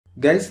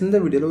Guys, இந்த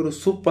வீடியோவில் ஒரு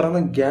சூப்பரான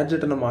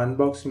கேட்ஜெட்டை நம்ம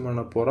அன்பாக்சிங்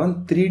பண்ண போகிறோம்.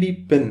 3D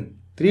pen.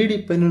 3D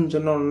பென்னு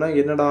சொன்னோன்னா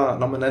என்னடா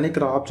நம்ம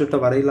நினைக்கிற ஆப்ஜெக்டை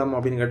வரையலாம்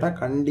அப்படின்னு கேட்டால்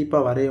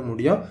கண்டிப்பாக வரைய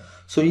முடியும்.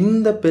 ஸோ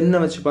இந்த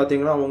பென்னை வச்சு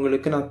பார்த்தீங்கன்னா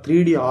உங்களுக்கு நான்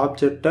 3D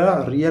ஆப்ஜெக்டை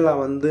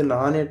ரியலாக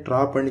நானே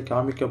ட்ரா பண்ணி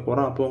காமிக்க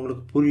போகிறேன். அப்போ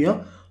உங்களுக்கு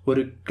புரியும்,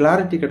 ஒரு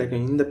கிளாரிட்டி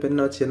கிடைக்கும் இந்த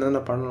பென்னை வச்சு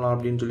என்னென்ன பண்ணலாம்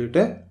அப்படின்னு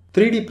சொல்லிட்டு.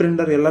 3D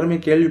பிரிண்டர் எல்லாருமே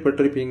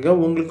கேள்விப்பட்டிருப்பீங்க.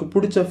 உங்களுக்கு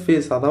பிடிச்ச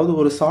ஃபேஸ், அதாவது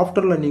ஒரு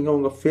சாஃப்ட்வேரில் நீங்கள்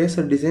உங்கள்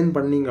ஃபேஸை டிசைன்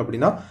பண்ணீங்க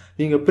அப்படின்னா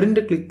நீங்கள் பிரிண்ட்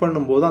கிளிக்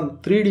பண்ணும்போது அந்த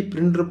 3D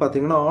பிரிண்டர்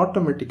பார்த்தீங்கன்னா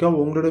ஆட்டோமேட்டிக்காக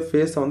உங்களோட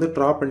ஃபேஸை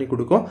ட்ரா பண்ணி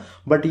கொடுக்கும்.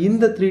 பட்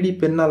இந்த 3D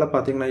பென்னால்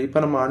பார்த்தீங்கன்னா இப்போ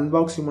நம்ம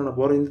அன்பாக்சிங் பண்ண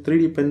போகிற இந்த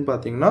 3D பென்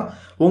பார்த்தீங்கன்னா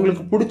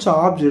உங்களுக்கு பிடிச்ச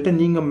ஆப்ஜெக்ட்டை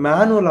நீங்கள்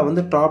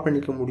மேனுவலாக ட்ரா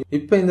பண்ணிக்க முடியும்.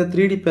 இப்போ இந்த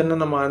 3D பென்னை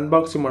நம்ம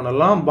அன்பாக்சிங்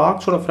பண்ணலாம்.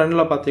 பாக்ஸோட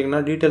ஃப்ரண்டில்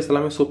பார்த்தீங்கன்னா டீட்டெயில்ஸ்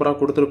எல்லாமே சூப்பராக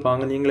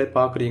கொடுத்துருப்பாங்க, நீங்களே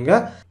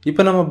பார்க்குறீங்க.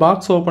 இப்போ நம்ம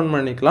பாக்ஸ் ஓப்பன்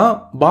பண்ணிக்கலாம்.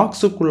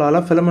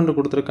 பாக்ஸுக்குள்ளால ஃபிலமெண்ட்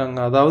கொடுத்துருக்காங்க.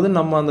 அதாவது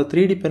நம்ம அந்த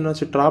 3D பென்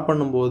வச்சு ட்ரா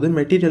பண்ணும்போது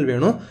மெட்டீரியல்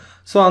வேணும்.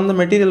 ஸோ அந்த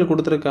மெட்டீரியல்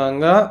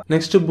கொடுத்துருக்காங்க.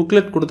 நெக்ஸ்ட்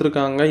புக்லெட்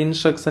கொடுத்துருக்காங்க,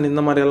 இன்ஸ்ட்ரக்ஷன்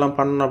இந்த மாதிரி எல்லாம்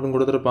பண்ணணும் அப்படின்னு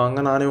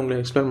கொடுத்துருப்பாங்க. நானே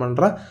உங்களுக்கு எக்ஸ்பிளைன்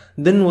பண்ணுறேன்.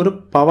 தென் ஒரு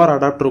பவர்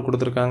அடாப்டர்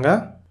கொடுத்துருக்காங்க.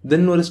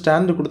 தென் ஒரு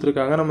ஸ்டாண்டு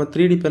கொடுத்துருக்காங்க. நம்ம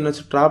 3D பென்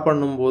வச்சு ட்ரா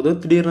பண்ணும்போது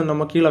திடீர்னு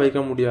நம்ம கீழே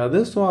வைக்க முடியாது.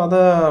 ஸோ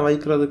அதை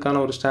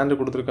வைக்கிறதுக்கான ஒரு ஸ்டாண்டு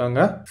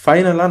கொடுத்துருக்காங்க.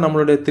 ஃபைனலாக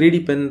நம்மளுடைய 3D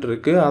பென்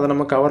இருக்குது. அதை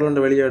நம்ம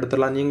கவர்லேருந்து வெளியே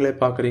எடுத்துடலாம். நீங்களே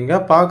பார்க்குறீங்க.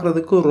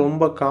 பார்க்குறதுக்கு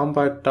ரொம்ப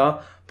காம்பேக்டாக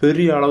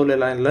பெரிய அளவில்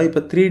எல்லாம் இல்லை.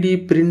 இப்போ 3D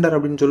பிரிண்டர்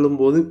அப்படின்னு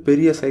சொல்லும்போது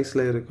பெரிய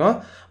சைஸில் இருக்கும்.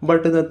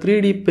 பட் இந்த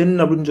 3D பென்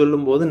அப்படின்னு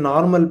சொல்லும்போது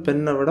நார்மல்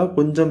பென்னை விட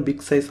கொஞ்சம்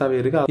பிக் சைஸாகவே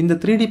இருக்குது. இந்த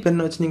 3D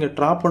பென்னை வச்சு நீங்கள்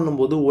ட்ரா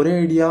பண்ணும்போது ஒரே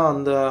ஐடியாக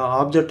அந்த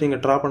ஆப்ஜெக்ட்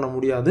நீங்கள் ட்ரா பண்ண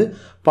முடியாது.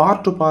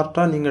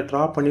 பார்ட்டாக நீங்கள்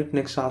ட்ரா பண்ணிவிட்டு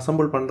நெக்ஸ்ட்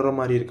அசம்பிள் பண்ணுற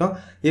மாதிரி இருக்கும்.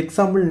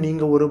 எக்ஸாம்பிள்,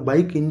 நீங்கள் ஒரு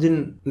பைக்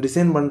இன்ஜின்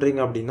டிசைன் பண்ணுறீங்க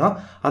அப்படின்னா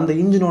அந்த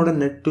இன்ஜினோட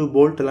நெட்டு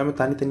போல்ட் எல்லாமே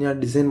தனித்தனியாக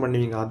டிசைன்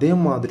பண்ணுவீங்க. அதே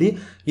மாதிரி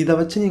இதை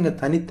வச்சு நீங்கள்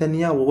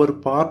தனித்தனியாக ஒவ்வொரு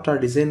பார்ட்டாக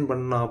டிசைன்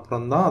பண்ண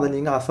அப்புறம் தான் அதை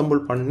நீங்கள்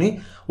அசம்பிள் பண்ணி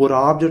ஒரு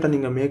ஆப்ஜெக்டை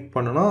நீங்கள் மேக்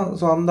பண்ணணும்.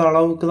 ஸோ அந்த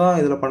அளவுக்கு தான்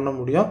இதில் பண்ண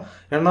முடியும்.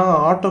 ஏன்னா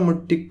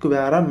ஆட்டோமேட்டிக்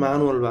வேறு,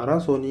 மேனுவல் வேறு.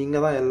 ஸோ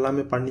நீங்கள் தான்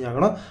எல்லாமே பண்ணி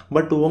ஆகணும்.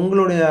 பட்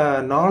உங்களுடைய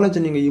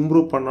நாலேஜை நீங்கள்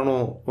இம்ப்ரூவ்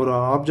பண்ணணும், ஒரு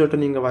ஆப்ஜெக்டை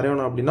நீங்கள்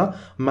வரையணும் அப்படின்னா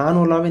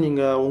மேனுவலாகவே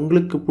நீங்கள்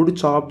உங்களுக்கு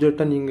பிடிச்ச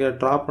ஆப்ஜெக்டை நீங்கள்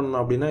ட்ரா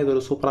பண்ணணும் அப்படின்னா இது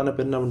ஒரு சூப்பரான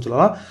பென் அப்படின்னு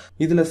சொல்லலாம்.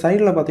 இதில்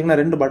சைடில் பார்த்தீங்கன்னா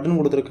 2 பட்டன்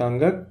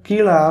கொடுத்துருக்காங்க.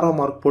 கீழே ஆரோ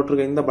மார்க்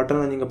போட்டிருக்க இந்த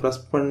பட்டனை நீங்கள்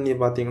ப்ரெஸ் பண்ணி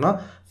பார்த்தீங்கன்னா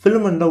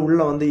ஃபிலமெண்ட்டை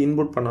உள்ளே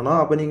இன்புட் பண்ணணும்.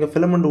 அப்போ நீங்கள்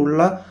ஃபிலமெண்ட்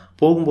உள்ளே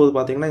போகும்போது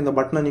பார்த்தீங்கன்னா இந்த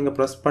பட்டனை நீங்கள்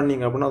ப்ரெஸ்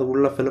பண்ணிங்க அப்படின்னா அது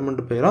உள்ள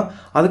ஃபிலமெண்ட் போயிடும்.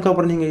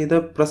 அதுக்கப்புறம் நீங்கள் இதை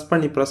ப்ரெஸ்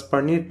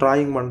பண்ணி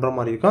ட்ராயிங் பண்ணுற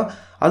மாதிரி இருக்கும்.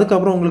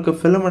 அதுக்கப்புறம் உங்களுக்கு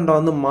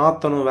ஃபிலமெண்ட்டை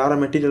மாற்றணும், வேறு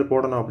மெட்டீரியல்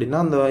போடணும் அப்படின்னா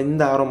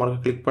இந்த ஆரோ மார்க்கை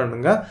கிளிக்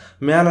பண்ணுங்கள்.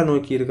 மேலே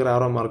நோக்கி இருக்கிற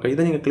ஆரோ மார்க்கை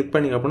இதை நீங்கள் கிளிக்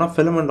பண்ணிங்க அப்படின்னா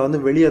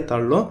ஃபிலமெண்ட்டை வெளியே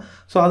தள்ளும்.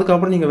 ஸோ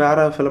அதுக்கப்புறம் நீங்கள்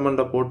வேறு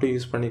ஃபிலமெண்ட்டை போட்டு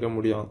யூஸ் பண்ணிக்க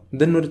முடியும்.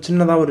 தென் ஒரு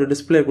சின்னதாக ஒரு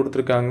டிஸ்பிளே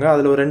கொடுத்துருக்காங்க.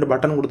 அதில் ஒரு 2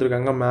 பட்டன்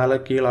கொடுத்துருக்காங்க, மேலே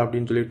கீழே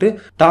அப்படின்னு சொல்லிட்டு.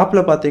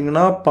 டாப்பில்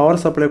பார்த்தீங்கன்னா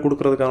பவர் சப்ளை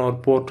கொடுக்கறதுக்கான ஒரு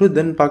போர்ட்டு.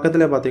 தென்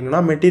பக்கத்தில்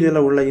பார்த்தீங்கன்னா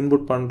மெட்டீரியலை உள்ள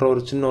இன்புட் பண்ணுற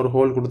ஒரு சின்ன ஒரு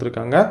ஹோல்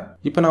கொடுத்துருக்காங்க.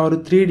 இப்போ நான் ஒரு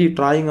 3D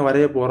டிராயிங்கை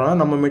வரைய போகிறேன்.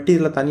 நம்ம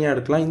மெட்டீரியலை தனியாக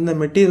எடுக்கலாம். இந்த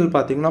மெட்டீரியல்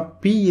பார்த்தீங்கன்னா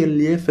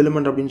PLA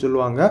ஃபிலமெண்ட் அப்படின்னு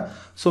சொல்லுவாங்க.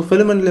 ஸோ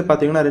ஃபிலமெண்ட்லேயே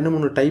பார்த்தீங்கன்னா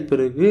 2-3 டைப்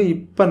இருக்குது.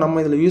 இப்போ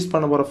நம்ம இதில் யூஸ்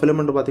பண்ண போகிற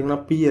ஃபிலமெண்ட் பார்த்தீங்கன்னா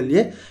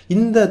PLA.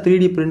 இந்த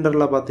 3D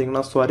பிரிண்டரில்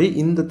பார்த்தீங்கன்னா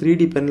இந்த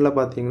 3D பென்னில்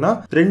பார்த்தீங்கன்னா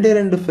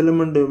 2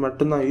 ஃபிலமெண்ட்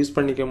மட்டும்தான் யூஸ்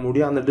பண்ணிக்க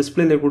முடியும். அந்த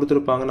டிஸ்பிளேல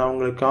கொடுத்துருப்பாங்க, நான்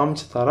உங்களுக்கு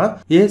காமிச்சு தரேன்.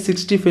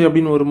 A65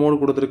 அப்படின்னு ஒரு மோடு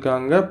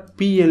கொடுத்துருக்காங்க,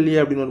 PLA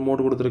அப்படின்னு ஒரு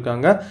மோடு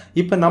கொடுத்துருக்காங்க.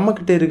 இப்போ நம்ம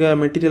கிட்ட இருக்க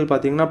மெட்டீரியல்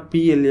பார்த்தீங்கன்னா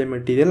PLA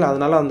மெட்டீரியல்.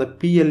 அதனால அந்த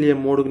PLA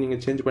மோடுக்கு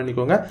நீங்கள் சேஞ்ச்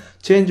பண்ணிக்கோங்க.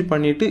 சேஞ்ச்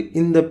பண்ணிவிட்டு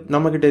இந்த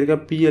நம்மக்கிட்ட இருக்க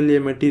PLA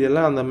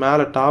மெட்டீரியலில் அந்த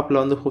மேலே டாப்பில்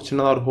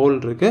சின்னதாக ஒரு ஹோல்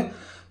இருக்குது.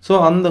 ஸோ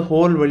அந்த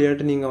ஹோல்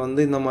வழியாட்டு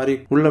நீங்கள் இந்த மாதிரி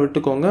உள்ளே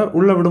விட்டுக்கோங்க.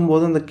 உள்ளே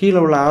விடும்போது அந்த கீழே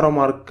உள்ள ஆரோ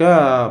மார்க்கை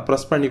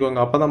ப்ரெஸ் பண்ணிக்கோங்க.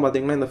 அப்போ தான்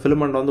பார்த்தீங்கன்னா இந்த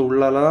ஃபிலமெண்ட்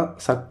உள்ளால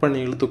சக் பண்ணி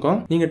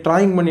இழுத்துக்கும். நீங்கள்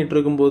ட்ராயிங் பண்ணிட்டு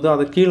இருக்கும்போது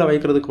அதை கீழே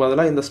வைக்கிறதுக்கு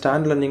பதிலாக இந்த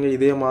ஸ்டாண்டில் நீங்கள்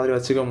இதே மாதிரி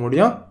வச்சுக்க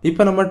முடியும்.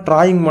 இப்போ நம்ம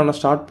ட்ராயிங் பண்ண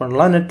ஸ்டார்ட்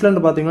பண்ணலாம்.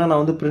 நெட்லேருந்து பார்த்தீங்கன்னா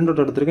நான் பிரிண்ட்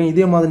அவுட் எடுத்திருக்கேன்.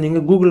 இதே மாதிரி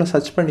நீங்கள் கூகுளில்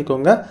சர்ச்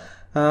பண்ணிக்கோங்க.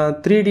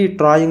 3D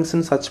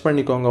டிராயிங்ஸ்ன்னு சர்ச்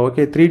பண்ணிக்கோங்க.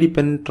 ஓகே, 3D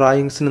பென்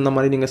டிராயிங்ஸ்ன்னு இந்த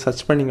மாதிரி நீங்கள்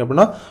சர்ச் பண்ணிங்க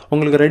அப்படின்னா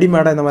உங்களுக்கு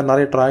ரெடிமேடாக இந்த மாதிரி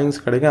நிறைய டிராயிங்ஸ்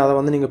கிடைக்கும்.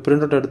 அதை நீங்கள்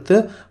பிரிண்ட் அவுட் எடுத்து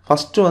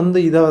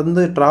ஃபஸ்ட்டு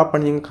இதை ட்ரா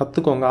பண்ணி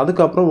கற்றுக்கோங்க.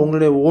 அதுக்கப்புறம்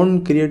உங்களுடைய ஓன்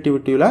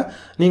கிரியேட்டிவிட்டியில்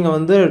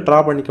நீங்கள் ட்ரா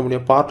பண்ணிக்க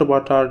முடியும்.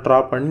 பார்ட்டாக ட்ரா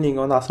பண்ணி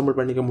நீங்கள் அசம்பிள்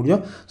பண்ணிக்க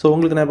முடியும். ஸோ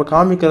உங்களுக்கு நான் இப்போ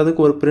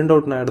காமிக்கிறதுக்கு ஒரு பிரிண்ட்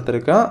அவுட் நான்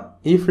எடுத்திருக்கேன்.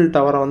 ஈஃபில்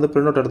டவரை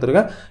பிரிண்ட் அவுட்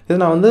எடுத்திருக்கேன். இதை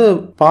நான்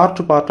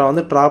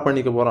பார்ட்டாக ட்ரா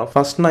பண்ணிக்க போகிறேன்.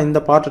 ஃபஸ்ட் நான்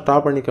இந்த பார்ட்டை ட்ரா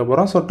பண்ணிக்க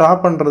போகிறேன். ஸோ ட்ரா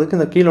பண்ணுறதுக்கு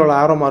இந்த கீழே உள்ள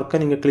ஆரோ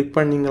மார்க்கை நீங்கள் கிளிக்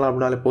பண்ணிங்களா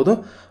அப்படின்னாலே போதும்,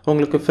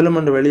 உங்களுக்கு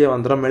ஃபிலமெண்ட் வெளியே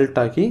வந்துடும் மெல்ட்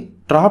ஆக்கி.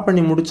 ட்ரா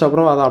பண்ணி முடிச்ச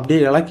அப்புறம் அதை அப்படியே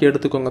இலக்கி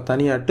எடுத்துக்கோங்க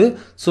தனியாட்டு.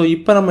 ஸோ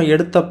இப்போ நம்ம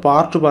எடுத்த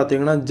பார்ட்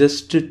பார்த்தீங்கன்னா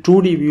ஜஸ்ட்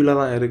 2D வியூவில்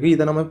தான் இருக்குது.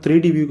 இதை நம்ம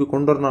 3D வியூக்கு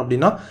கொண்டு வரணும்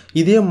அப்படின்னா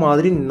இதே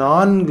மாதிரி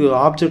 4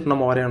 ஆப்ஜெக்ட்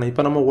நம்ம வரையணும்.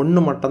 இப்போ நம்ம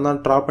 1 மட்டும் தான்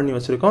ட்ரா பண்ணி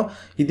வச்சுருக்கோம்.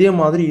 இதே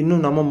மாதிரி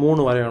இன்னும் நம்ம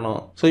 3 வரையணும்.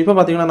 ஸோ இப்போ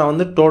பார்த்தீங்கன்னா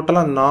நான்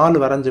டோட்டலாக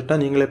 4 வரைஞ்சிட்டேன்.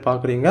 நீங்களே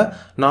பார்க்குறீங்க.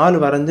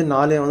 4 வரைஞ்சி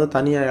 4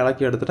 தனியாக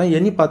இலக்கி எடுத்துட்டேன்.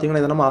 இனி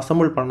பார்த்தீங்கன்னா இதை நம்ம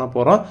அசம்பிள் பண்ண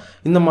போகிறோம்.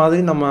 இந்த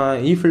மாதிரி நம்ம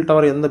ஈஃபில்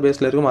டவர் எந்த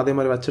பேஸில் இருக்கும் அதே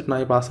மாதிரி வச்சுட்டு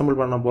நான் இப்போ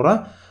அசம்பிள் பண்ண போகிறேன்.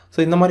 ஸோ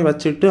இந்த மாதிரி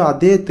வச்சுட்டு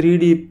அதே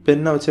 3D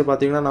பென்னை வச்சு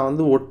பார்த்தீங்கன்னா நான்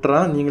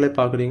ஒட்டுறேன். நீங்களே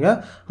பார்க்குறீங்க.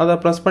 அதை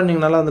ப்ரெஸ்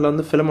பண்ணிங்கனால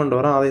அதில் ஃபிலமெண்ட்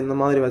வரும். அதை இந்த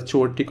மாதிரி வச்சு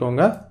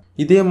ஒட்டிக்கோங்க.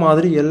 இதே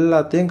மாதிரி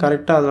எல்லாத்தையும்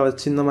கரெக்டாக அதில்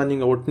வச்சு இந்த மாதிரி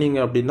நீங்கள் ஒட்டினீங்க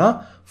அப்படின்னா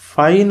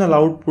ஃபைனல்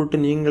அவுட்புட்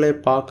நீங்களே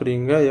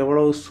பார்க்குறீங்க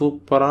எவ்வளவு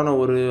சூப்பரான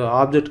ஒரு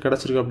ஆப்ஜெக்ட்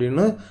கிடச்சிருக்கு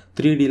அப்படின்னு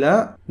 3Dயில்.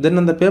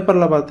 தென் அந்த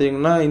பேப்பரில்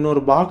பார்த்தீங்கன்னா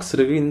இன்னொரு பாக்ஸ்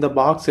இருக்குது. இந்த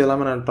பாக்ஸ்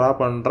எல்லாமே நான் ட்ரா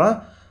பண்ணுறேன்.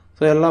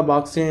 ஸோ எல்லா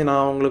பாக்ஸையும்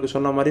நான் உங்களுக்கு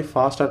சொன்ன மாதிரி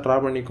ஃபாஸ்ட்டாக ட்ரா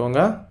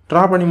பண்ணிக்கோங்க.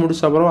 ட்ரா பண்ணி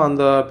முடிச்ச அப்புறம்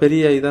அந்த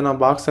பெரிய இதை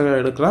நான் பாக்ஸாக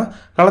எடுக்கிறேன்.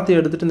 கலத்தி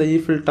எடுத்துகிட்டு இந்த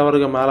ஈஃபில்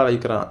டவருக்கு மேலே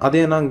வைக்கிறேன்.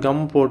 அதே நான்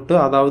கம் போட்டு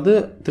அதாவது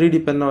 3D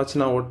பென்னை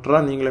வச்சு நான்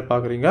ஒட்டுறேன். நீங்களே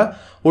பார்க்குறீங்க.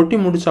 ஒட்டி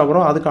முடிச்ச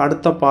அப்புறம் அதுக்கு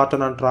அடுத்த பார்ட்டை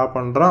நான் ட்ரா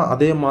பண்ணுறேன்.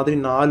 அதே மாதிரி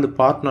 4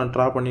 பார்ட் நான்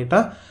ட்ரா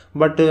பண்ணிட்டேன்.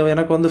 பட்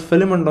எனக்கு வந்து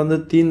ஃபிலிமெண்ட் வந்து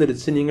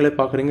தீந்துருச்சு. நீங்களே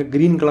பார்க்குறீங்க.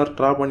 க்ரீன் கலர்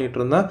ட்ரா பண்ணிட்டு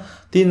இருந்தேன்.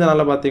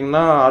 தீந்தனால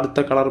பார்த்தீங்கன்னா அடுத்த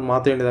கலர்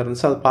மாற்ற வேண்டியதாக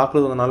இருந்துச்சு. அது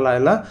பார்க்குறது வந்து நல்லா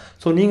இல்லை.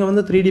 ஸோ நீங்கள்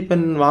வந்து 3D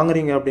பென்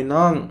வாங்குறீங்க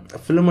அப்படின்னா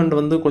ஃபிலிமெண்ட்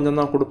வந்து கொஞ்சம்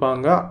தான்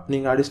கொடுப்பாங்க.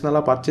 நீங்கள்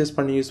அடிஷ்னலாக பர்ச்சேஸ்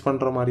பண்ணி யூஸ்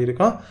பண்ணுற மாதிரி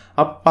இருக்கும்.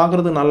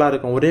 பார்க்குறதுக்கு நல்லா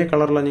இருக்கும். ஒரே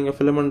கலரில் நீங்கள்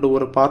ஃபிலிமெண்ட்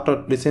ஒரு பார்ட்டை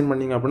டிசைன்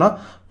பண்ணிங்க அப்படின்னா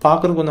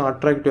பார்க்குறது கொஞ்சம்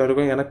அட்ராக்டிவாக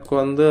இருக்கும். எனக்கு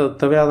வந்து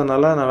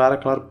தேவையாதனால நான் வேறு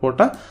கலர்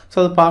போட்டேன். ஸோ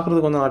அது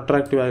பார்க்குறது கொஞ்சம்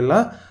அட்ராக்டிவாக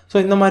இல்லை. ஸோ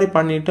இந்த மாதிரி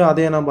பண்ணிவிட்டு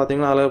அதே நான்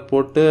பார்த்தீங்கன்னா அதில்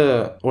போட்டு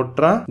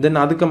ஒட்டுறேன்.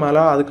 தென் அதுக்கு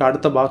மேலே அதுக்கு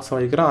அடுத்த பாக்ஸ்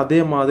வைக்கிறேன். அதே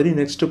மாதிரி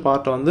நெக்ஸ்ட்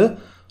பார்ட்டை வந்து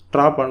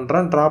ட்ரா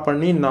பண்ணுறேன். ட்ரா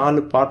பண்ணி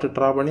 4 பார்ட்டு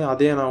ட்ரா பண்ணி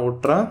அதே நான்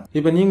ஒட்டுறேன்.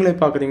 இப்போ நீங்களே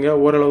பார்க்குறீங்க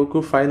ஓரளவுக்கு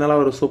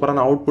ஃபைனலாக ஒரு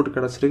சூப்பரான அவுட்புட்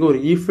கிடச்சிருக்கு.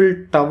 ஒரு ஈஃபில்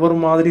டவர்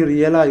மாதிரி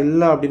ரியலாக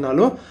இல்லை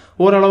அப்படின்னாலும்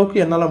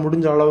ஓரளவுக்கு என்னால்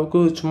முடிஞ்ச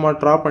அளவுக்கு சும்மா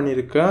ட்ரா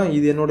பண்ணியிருக்கேன்.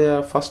 இது என்னுடைய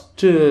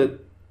ஃபஸ்ட்டு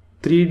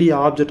 3D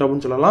ஆப்ஜெக்ட்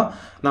அப்படின்னு சொல்லலாம்.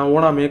 நான்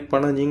ஓனாக மேக்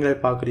பண்ண நீங்களே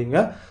பார்க்குறீங்க.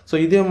 ஸோ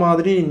இதே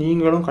மாதிரி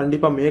நீங்களும்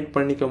கண்டிப்பாக மேக்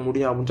பண்ணிக்க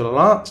முடியும் அப்படின்னு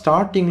சொல்லலாம்.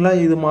 ஸ்டார்டிங்கில்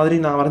இது மாதிரி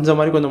நான் வரைஞ்ச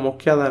மாதிரி கொஞ்சம்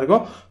மொக்கையாக தான்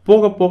இருக்கும்.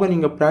 போக போக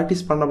நீங்கள்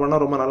ப்ராக்டிஸ் பண்ண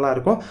ரொம்ப நல்லா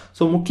இருக்கும்.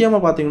 ஸோ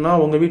முக்கியமாக பார்த்தீங்கன்னா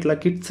உங்கள் வீட்டில்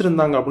கிட்ஸ்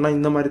இருந்தாங்க அப்படின்னா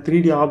இந்த மாதிரி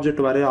 3D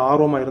ஆப்ஜெக்ட் வரைய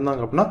ஆர்வமாக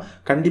இருந்தாங்க அப்படின்னா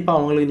கண்டிப்பாக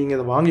அவங்களுக்கு நீங்கள்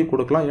இதை வாங்கி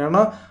கொடுக்கலாம்.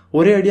 ஏன்னா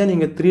ஒரே ஐடியா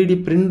நீங்கள் 3D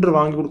பிரிண்டர்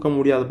வாங்கி கொடுக்க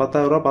முடியாது.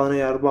 10,000 ரூபா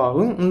 15,000 ரூபா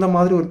ஆகும். இந்த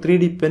மாதிரி ஒரு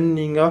 3D பென்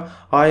நீங்கள்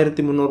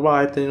 1300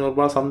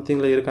 1500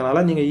 சம்திங்கில்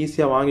இருக்கனால நீங்கள்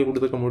ஈஸியாக வாங்கி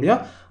கொடுத்துக்க முடியும்.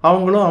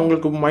 அவங்களும்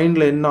அவங்களுக்கு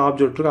மைண்டில் என்ன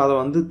ஆப்ஜெக்ட் இருக்கோ அதை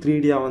வந்து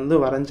 3Dயாக வந்து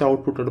வரைஞ்சி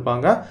அவுட்புட்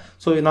எடுப்பாங்க.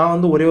 ஸோ நான்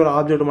வந்து ஒரே ஒரு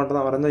ஆப்ஜெக்ட் மட்டும்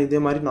தான் வரைஞ்சேன். இதே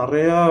மாதிரி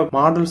நிறையா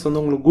மாடல்ஸ்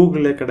வந்து உங்களுக்கு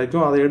கூகுளில்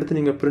கிடைக்கும். அதை எடுத்து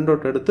நீங்கள் பிரிண்ட்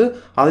அவுட் எடுத்து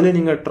அதிலே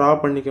நீங்கள் ட்ரா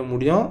பண்ணிக்க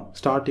முடியும்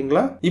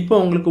ஸ்டார்டிங்கில். இப்போ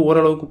உங்களுக்கு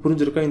ஓரளவுக்கு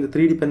புரிஞ்சிருக்கும் இந்த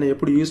 3D பென்னை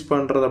எப்படி யூஸ்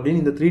பண்ணுறது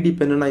அப்படின்னு. இந்த 3D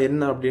பென்னா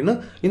என்ன அப்படின்னு.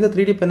 இந்த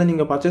 3D பென்னை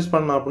நீங்கள் பர்ச்சேஸ்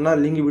பண்ண அப்படின்னா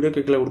லிங்க் வீடியோ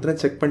கீழே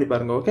கொடுத்துட்டு செக் பண்ணி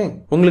பாருங்க. ஓகே,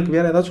 உங்களுக்கு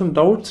வேறு ஏதாச்சும்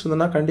டவுட்ஸ்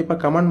இருந்ததுன்னா கண்டிப்பாக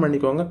கமெண்ட்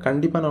பண்ணிக்கோங்க.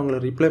 கண்டிப்பாக நான்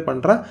உங்களுக்கு ரிப்ளை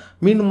பண்ணுறேன்.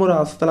 மீண்டும் ஒரு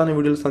அசத்தலான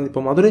வீடியோவில்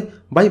சந்திப்போம். Madurai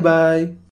bye bye.